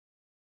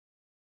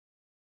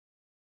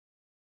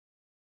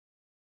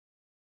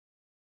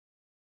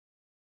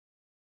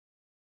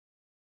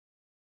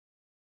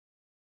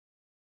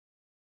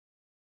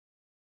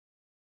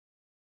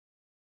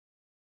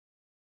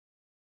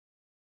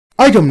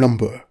Item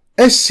Number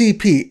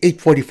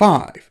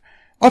SCP-845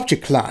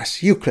 Object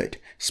Class Euclid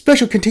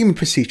Special Containment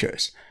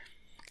Procedures.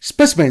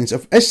 Specimens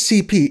of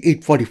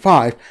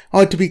SCP-845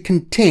 are to be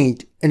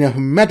contained in a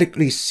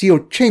hermetically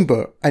sealed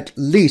chamber at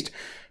least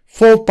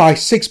 4 by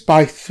 6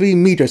 by 3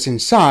 meters in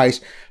size,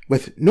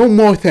 with no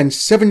more than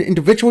 7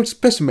 individual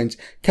specimens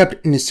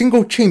kept in a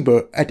single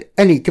chamber at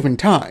any given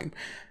time.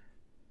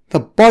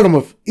 The bottom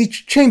of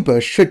each chamber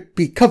should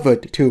be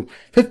covered to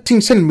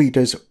 15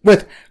 centimeters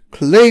with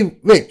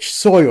clay-rich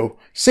soil,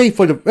 save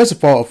for the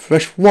reservoir of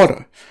fresh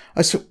water,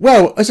 as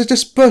well as a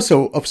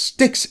dispersal of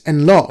sticks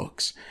and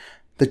logs.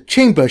 The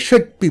chamber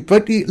should be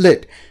brightly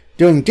lit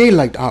during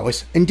daylight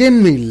hours and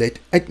dimly lit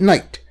at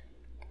night.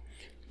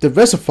 The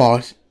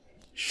reservoir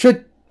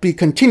should be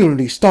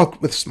continually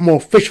stocked with small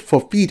fish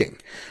for feeding,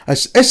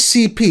 as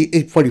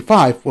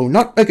SCP-845 will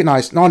not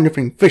recognize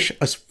non-living fish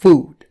as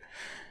food.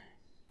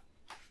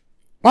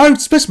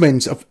 Wild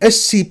specimens of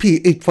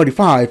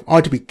SCP-845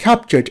 are to be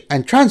captured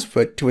and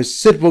transferred to a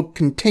suitable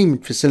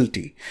containment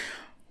facility.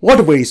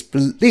 Waterways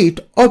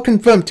believed or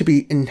confirmed to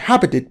be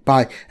inhabited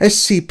by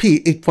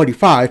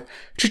SCP-845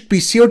 should be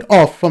sealed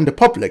off from the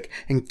public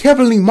and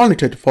carefully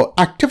monitored for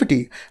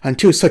activity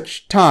until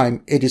such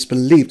time it is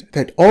believed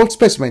that all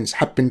specimens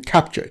have been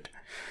captured.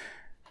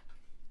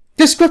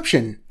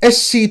 Description: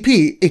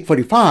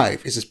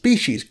 SCP-845 is a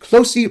species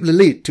closely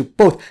related to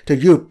both the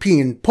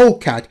European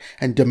polecat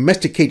and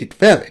domesticated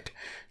ferret.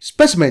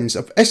 Specimens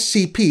of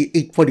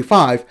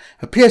SCP-845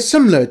 appear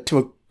similar to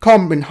a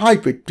common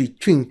hybrid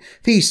between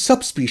these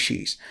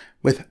subspecies,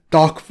 with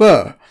dark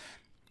fur,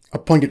 a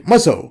pointed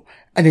muzzle,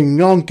 and an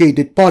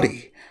elongated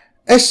body.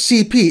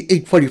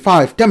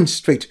 SCP-845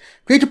 demonstrates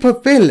greater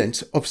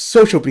prevalence of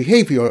social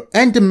behavior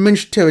and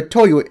diminished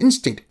territorial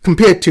instinct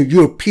compared to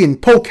European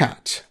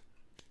polecats.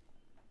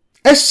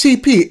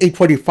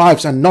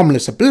 SCP-845's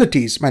anomalous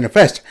abilities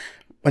manifest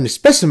when the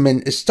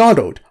specimen is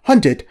startled,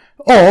 hunted,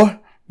 or,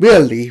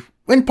 rarely,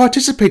 when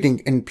participating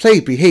in play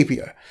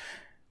behavior.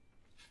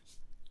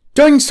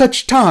 During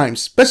such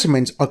times,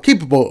 specimens are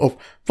capable of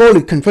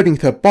fully converting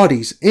their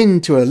bodies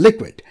into a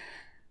liquid.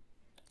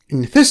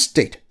 In this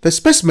state, the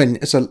specimen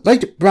is a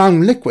light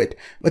brown liquid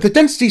with a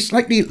density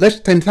slightly less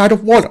than that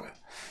of water.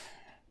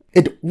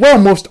 It will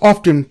most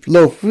often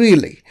flow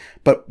freely,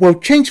 but will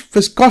change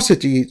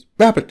viscosity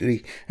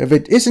rapidly if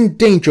it is in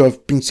danger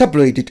of being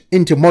separated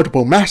into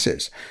multiple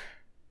masses,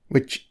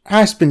 which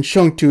has been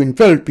shown to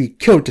invariably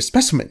kill the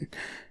specimen,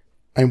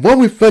 and will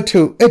refer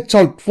to its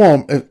solid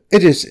form if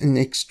it is in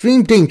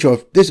extreme danger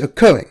of this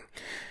occurring.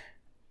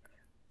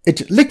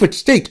 Its liquid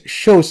state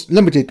shows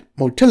limited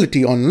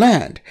motility on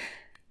land,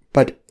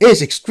 but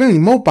is extremely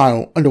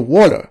mobile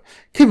underwater,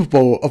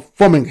 capable of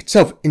forming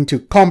itself into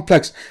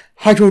complex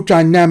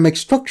hydrodynamic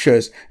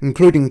structures,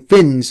 including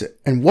fins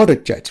and water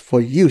jets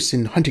for use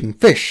in hunting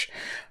fish.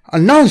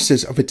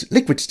 Analysis of its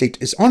liquid state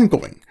is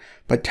ongoing,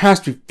 but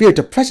has revealed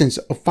the presence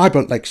of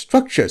fiber-like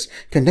structures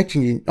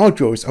connecting the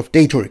nodules of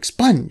datoric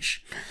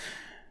sponge.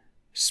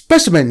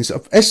 Specimens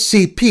of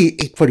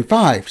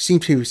SCP-845 seem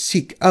to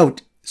seek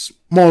out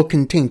small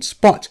contained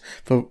spots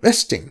for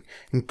resting,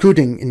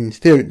 including in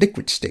their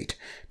liquid state.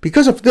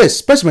 Because of this,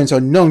 specimens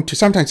are known to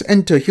sometimes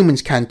enter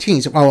humans'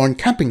 canteens while on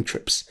camping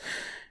trips.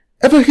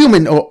 If a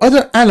human or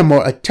other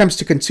animal attempts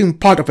to consume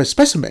part of a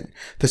specimen,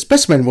 the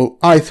specimen will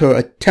either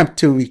attempt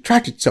to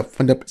retract itself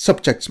from the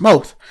subject's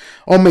mouth,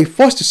 or may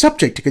force the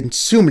subject to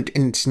consume it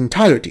in its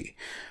entirety.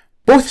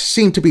 Both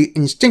seem to be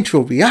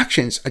instinctual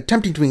reactions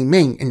attempting to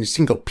remain in a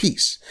single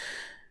piece.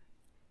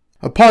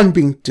 Upon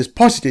being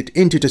deposited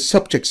into the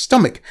subject's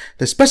stomach,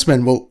 the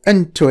specimen will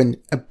enter an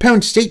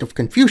apparent state of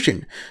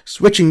confusion,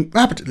 switching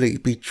rapidly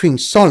between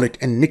solid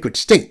and liquid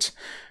states.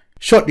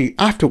 Shortly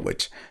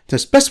afterwards, the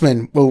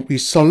specimen will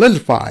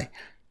re-solidify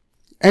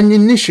and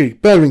initiate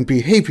burrowing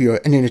behavior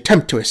in an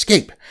attempt to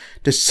escape.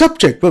 The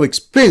subject will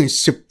experience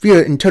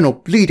severe internal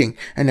bleeding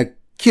and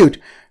acute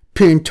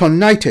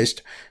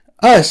peritonitis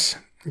as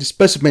the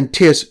specimen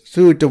tears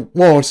through the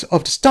walls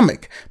of the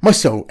stomach,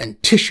 muscle,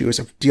 and tissues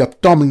of the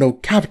abdominal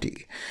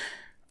cavity.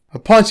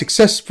 Upon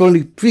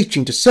successfully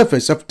breaching the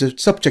surface of the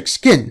subject's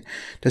skin,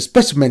 the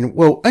specimen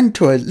will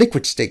enter a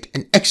liquid state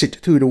and exit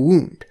through the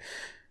wound,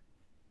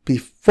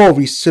 before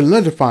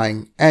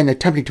re-solidifying and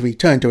attempting to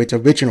return to its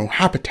original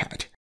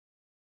habitat.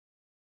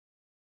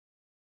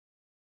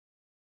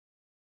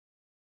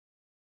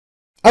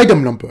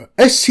 Item Number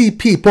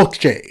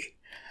SCP-BOOK-J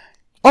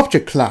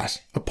Object Class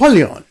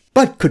Apollyon,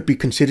 but could be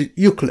considered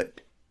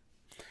Euclid.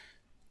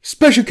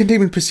 Special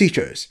Containment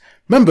Procedures.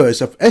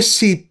 Members of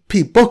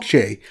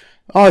SCP-BOOK-J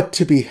are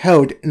to be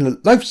held in a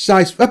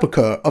life-size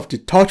replica of the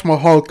Taj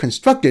Mahal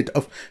constructed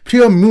of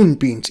pure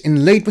moonbeams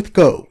inlaid with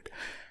gold.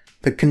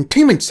 The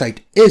containment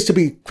site is to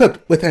be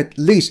equipped with at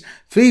least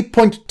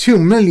 3.2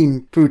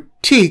 million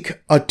boutique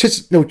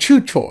artisanal chew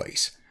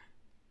toys.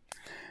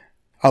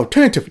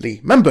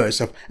 Alternatively,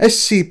 members of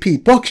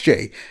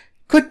SCP-BOOK-J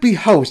could be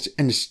housed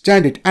in the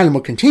standard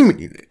animal containment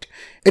unit.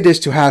 It is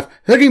to have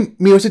 30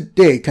 meals a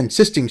day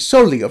consisting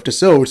solely of the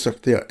souls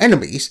of their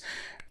enemies,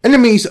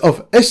 Enemies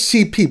of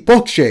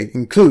SCP-BOXJ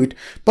include,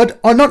 but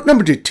are not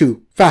limited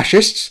to,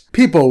 fascists,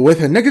 people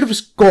with a negative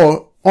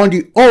score on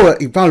the aura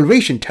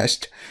evaluation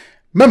test,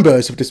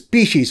 members of the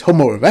species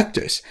Homo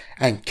erectus,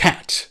 and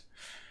cats.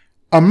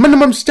 A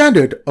minimum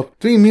standard of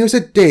 3 meals a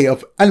day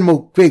of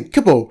animal-grade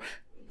kibble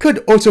could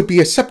also be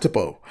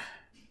acceptable.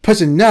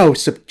 Personnel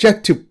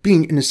subject to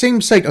being in the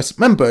same site as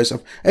members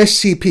of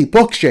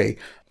SCP-BOXJ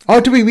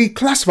are to be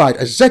reclassified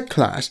as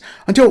Z-Class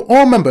until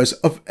all members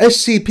of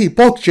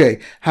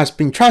SCP-BOXJ has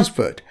been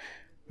transferred.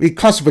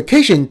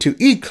 Reclassification to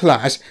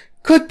E-Class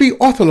could be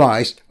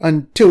authorized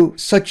until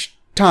such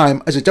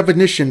time as a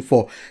definition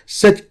for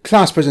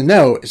Z-Class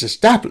personnel is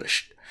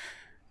established.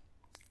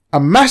 A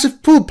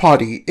massive pool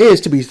party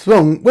is to be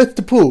thrown, with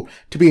the pool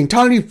to be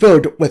entirely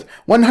filled with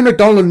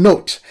 $100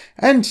 notes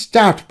and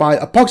staffed by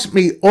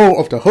approximately all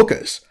of the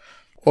hookers,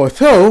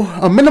 although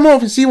a minimum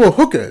of 0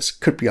 hookers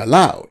could be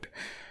allowed.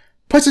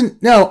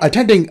 Personnel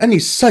attending any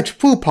such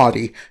pool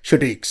party,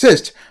 should it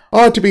exist,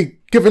 are to be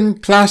given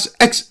Class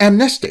X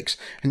amnestics,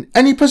 and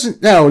any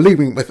personnel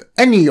leaving with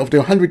any of the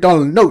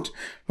 $100 notes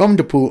from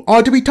the pool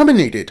are to be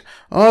terminated,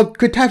 or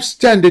could have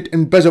standard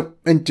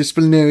embezzlement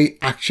disciplinary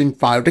action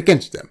filed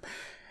against them.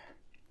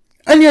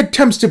 Any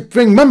attempts to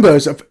bring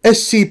members of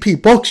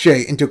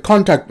SCP-BOXJ into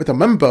contact with a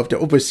member of the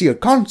Overseer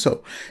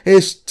Council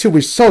is to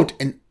result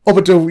in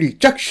orbital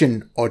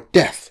rejection or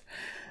death.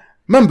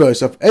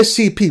 Members of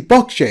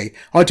SCP-BOXJ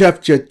are to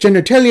have their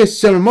genitalia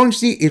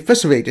ceremoniously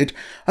eviscerated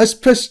as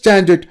per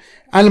standard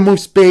animal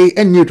spay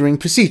and neutering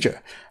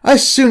procedure,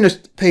 as soon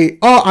as they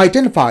are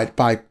identified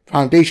by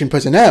Foundation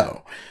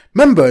personnel.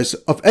 Members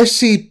of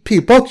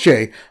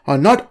SCP-BOXJ are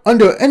not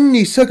under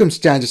any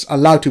circumstances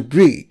allowed to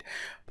breed.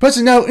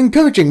 Personnel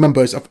encouraging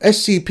members of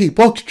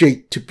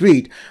SCP-BOXJ to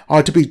breed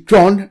are to be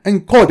drawn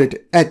and quartered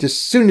at the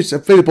soonest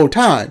available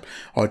time,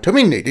 or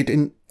terminated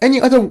in any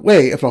other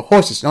way if a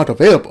horse is not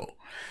available.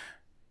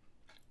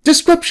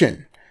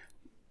 Description: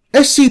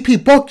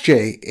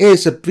 SCP-BOXJ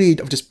is a breed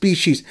of the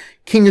species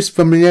Canis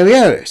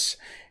familiaris.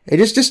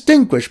 It is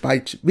distinguished by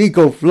its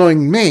regal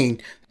flowing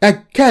mane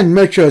that can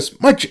measure as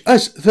much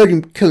as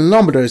 30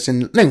 kilometers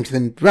in length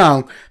in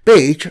brown,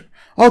 beige,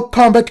 or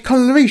combat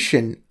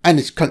coloration, and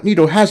its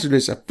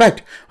cognito-hazardous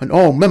effect on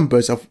all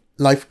members of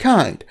life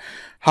kind.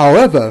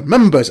 However,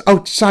 members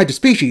outside the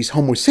species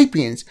Homo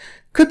sapiens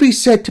could be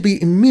said to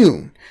be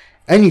immune.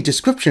 Any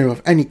description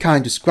of any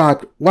kind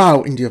described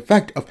while in the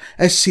effect of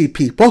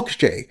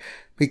SCP-BOXJ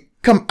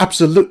become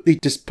absolutely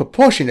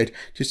disproportionate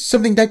to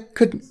something that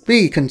could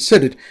be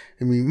considered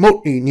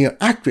remotely near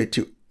accurate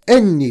to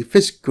any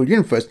physical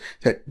universe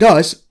that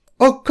does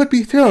or could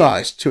be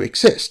theorized to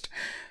exist.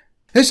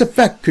 This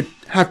effect could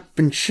have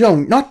been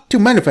shown not to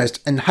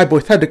manifest in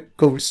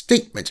hypothetical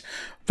statements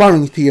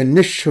following the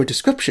initial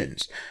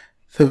descriptions.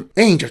 The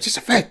range of this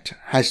effect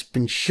has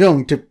been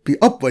shown to be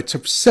upwards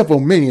of several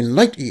million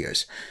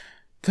light-years,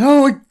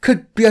 though it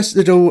could be as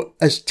little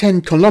as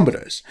 10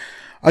 kilometers.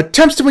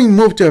 Attempts to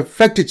remove the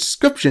affected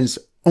descriptions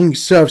only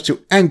serves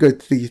to anger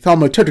the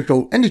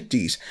thaumaturgical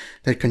entities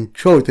that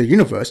control the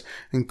universe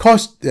and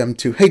cause them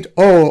to hate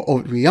all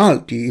of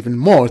reality even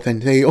more than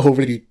they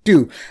already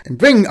do, and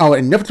bring our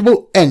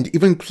inevitable end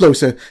even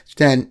closer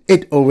than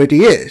it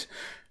already is,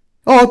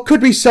 or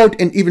could result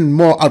in even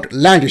more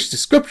outlandish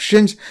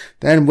descriptions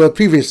than were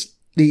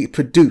previously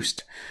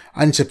produced.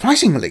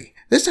 Unsurprisingly,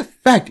 this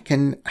effect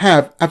can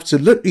have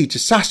absolutely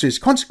disastrous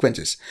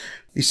consequences,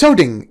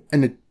 resulting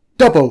in a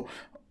double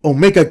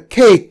Omega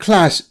K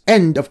class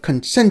end of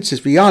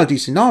consensus reality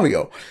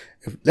scenario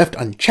if left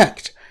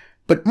unchecked,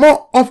 but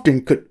more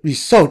often could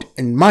result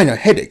in minor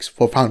headaches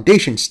for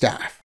Foundation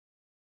staff.